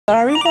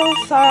Sorry,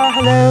 boss.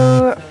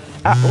 Hello.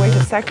 Wait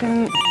a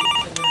second.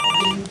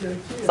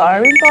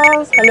 Sorry,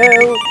 boss.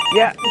 Hello.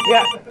 Yeah,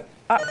 yeah.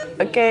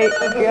 Okay,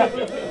 yeah.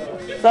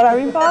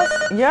 Sorry, boss.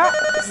 Yeah.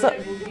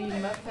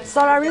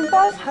 Sorry,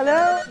 boss.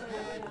 Hello.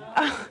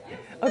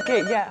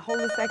 Okay, yeah. Hold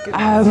a second.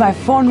 My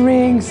phone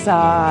rings.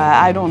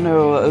 I don't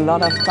know. A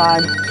lot of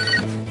time.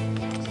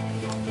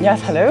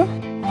 Yes. Hello.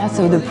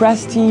 So the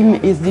press team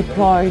is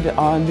deployed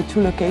on the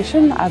two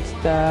locations at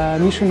the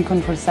Mission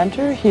Control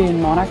Center here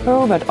in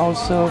Monaco, but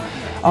also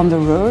on the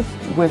road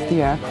with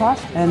the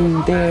aircraft.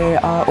 And they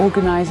are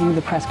organizing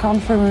the press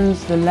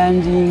conference, the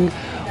landing,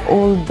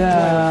 all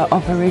the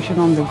operation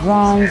on the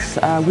grounds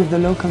with the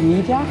local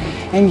media.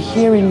 And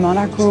here in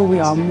Monaco, we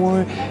are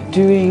more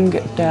doing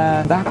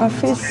the back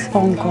office,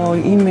 phone call,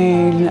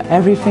 email,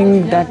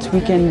 everything that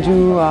we can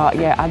do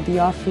at the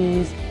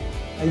office.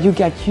 You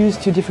get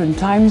used to different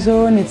time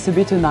zone. It's a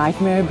bit a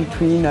nightmare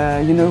between,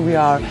 we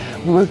are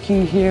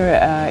working here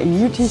in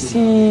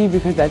UTC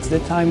because that's the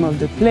time of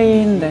the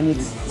plane, then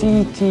it's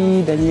CET,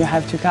 then you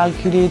have to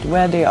calculate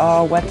where they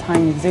are, what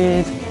time is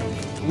it.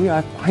 We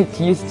are quite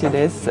used to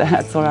this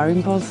at Solar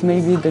Impulse.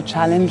 Maybe the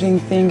challenging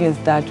thing is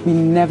that we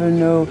never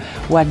know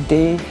what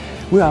day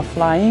we are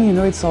flying,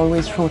 it's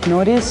always short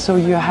notice, so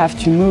you have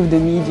to move the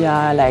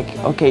media like,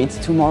 okay, it's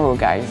tomorrow,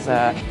 guys.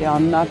 They are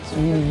not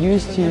really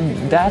used to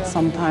that.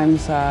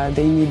 Sometimes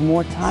they need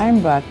more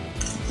time, but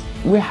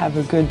we have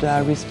a good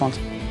response.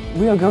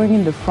 We are going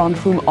in the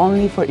front room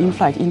only for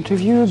in-flight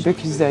interview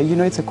because,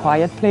 it's a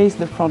quiet place,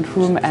 the front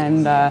room,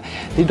 and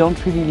they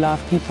don't really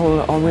love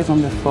people always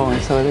on the phone.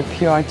 So the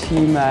PR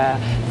team,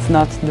 it's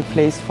not the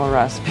place for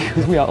us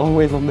because we are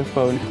always on the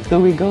phone. So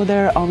we go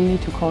there only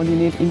to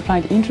coordinate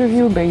in-flight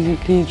interview,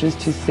 basically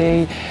just to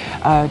say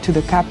to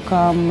the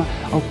Capcom,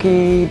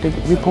 okay, the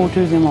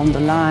reporters are on the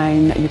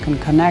line, you can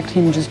connect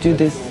him, just do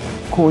this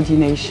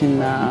coordination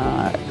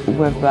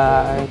with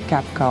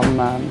Capcom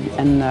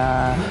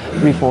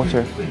and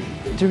reporter.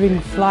 During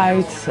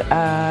flights,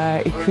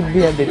 it could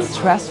be a bit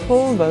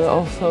stressful, but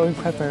also in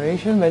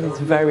preparation, but it's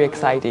very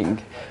exciting.